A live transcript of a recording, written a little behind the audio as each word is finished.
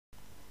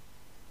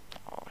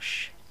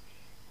shit.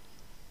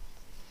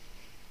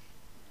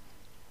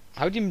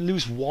 How do you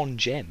lose one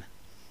gem?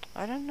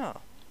 I don't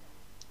know.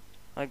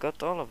 I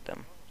got all of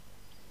them.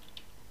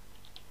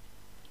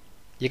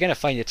 You're gonna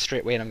find it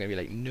straight away and I'm gonna be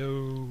like,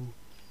 no.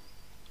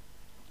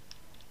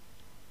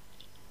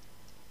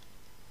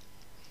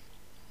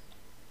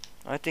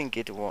 I think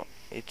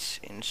it's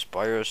in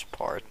Spyro's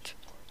part.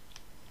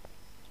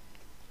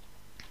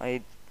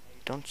 I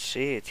don't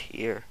see it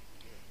here.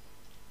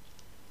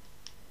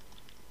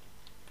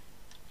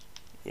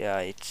 Yeah,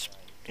 it's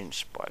in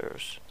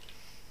Spyro's.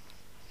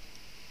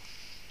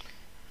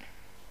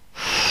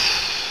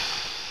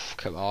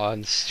 Come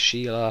on,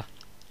 Sheila.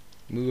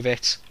 Move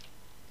it.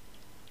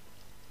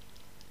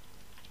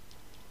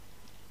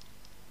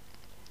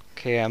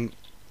 Okay, I'm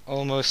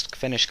almost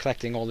finished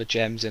collecting all the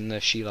gems in the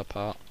Sheila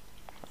part.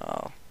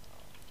 Oh.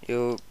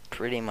 You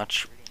pretty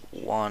much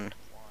won.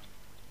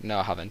 No,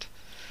 I haven't.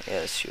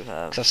 Yes, you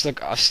have. 'Cause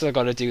I've still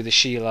got to do the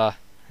Sheila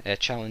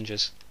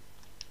challenges.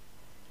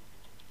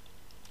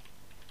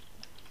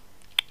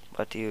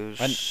 But you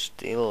And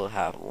still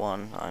have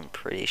won, I'm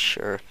pretty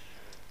sure.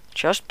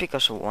 Just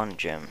because of one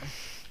gem.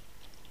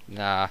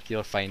 nah,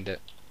 you'll find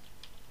it.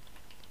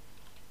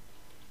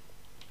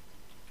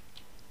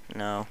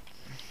 No.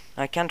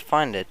 I can't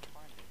find it.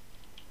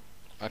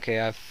 Okay,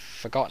 I've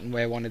forgotten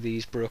where one of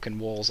these broken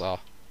walls are.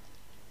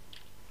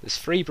 There's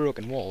 3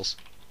 broken walls.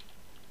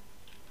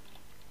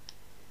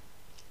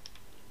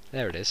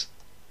 There it is.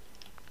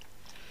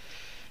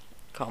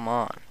 Come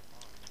on.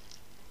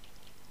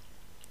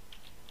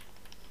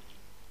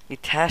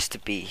 It has to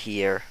be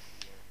here.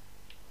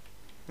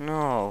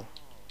 No.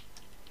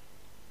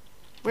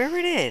 Where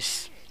it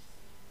is?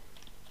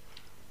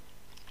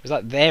 Was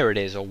that there it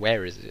is or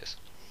where is it?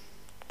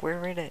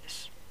 Where it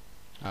is.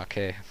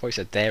 Okay, I thought you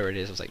said there it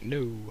is. I was like,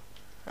 no.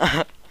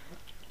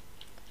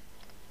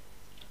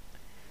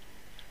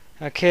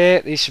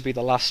 Okay, these should be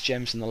the last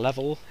gems in the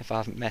level, if I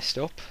haven't messed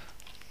up.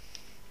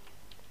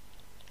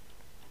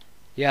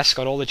 Yes,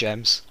 got all the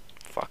gems.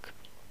 Fuck.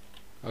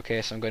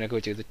 Okay, so I'm going to go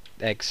do the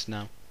eggs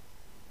now.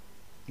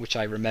 Which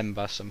I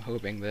remember, so I'm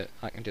hoping that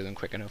I can do them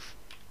quick enough.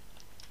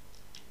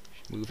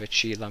 Move it,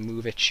 Sheila,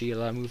 move it,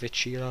 Sheila, move it,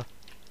 Sheila.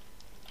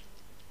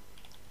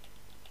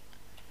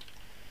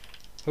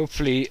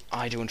 Hopefully,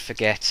 I don't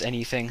forget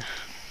anything.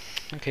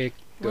 Okay,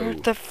 go. Where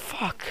the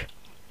fuck?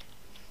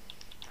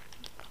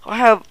 I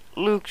have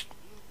looked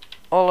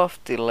all of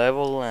the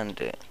level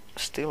and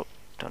still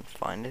don't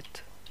find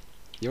it.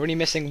 You're only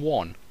missing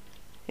 1.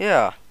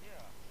 Yeah.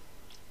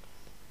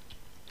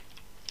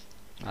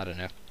 I don't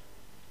know.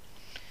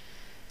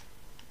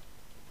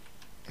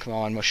 Come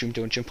on, mushroom,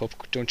 don't jump up,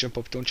 don't jump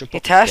up, don't jump up.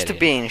 It has Get to in.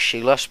 be in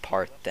Sheila's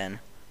part then.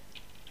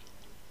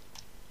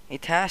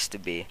 It has to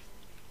be.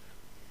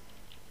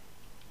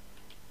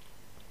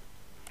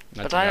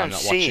 But I I'm don't not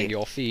see watching it.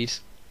 your feed.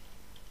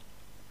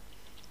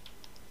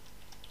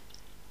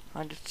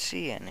 I didn't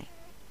see any.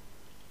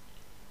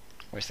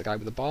 Where's the guy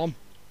with the bomb?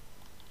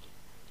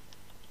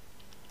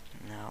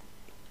 No.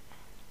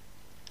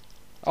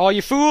 Oh,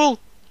 you fool!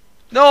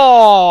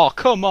 No,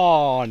 come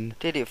on!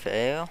 Did you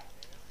fail?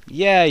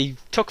 Yeah, you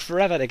took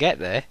forever to get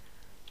there.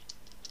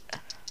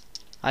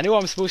 I knew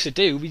what I'm supposed to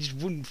do, we just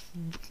wouldn't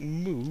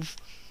move.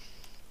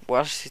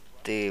 Was it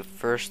the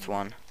first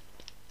one?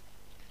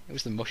 It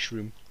was the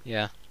mushroom,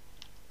 yeah.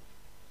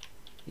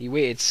 He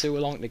waited so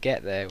long to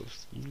get there, it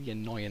was really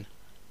annoying.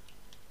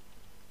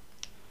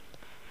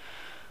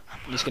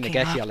 He's gonna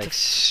get here like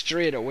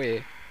straight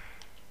away.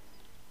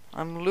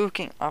 I'm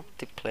looking up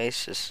the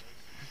places.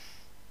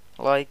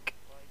 Like,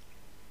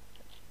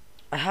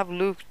 I have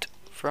looked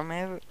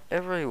from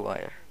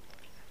everywhere.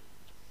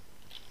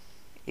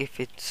 If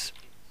it's...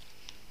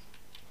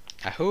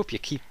 I hope you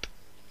keep...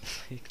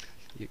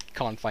 you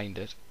can't find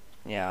it.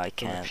 Yeah, I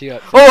From a can't.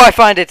 pure- Oh, I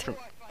find it!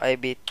 I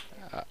beat...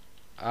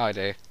 I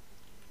do.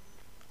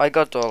 I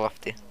got all of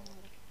the...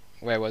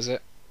 Where was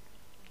it?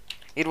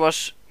 It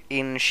was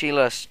in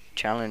Sheila's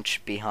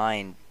challenge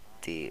behind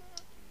the...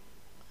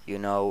 You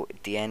know,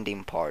 the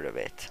ending part of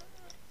it.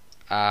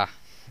 Ah,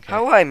 okay.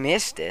 How I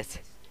missed it?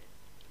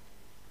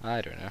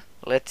 I don't know.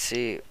 Let's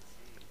see.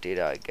 Did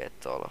I get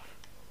all of...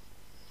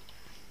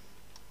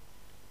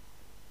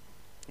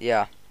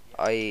 Yeah,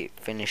 I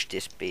finished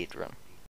this speedrun.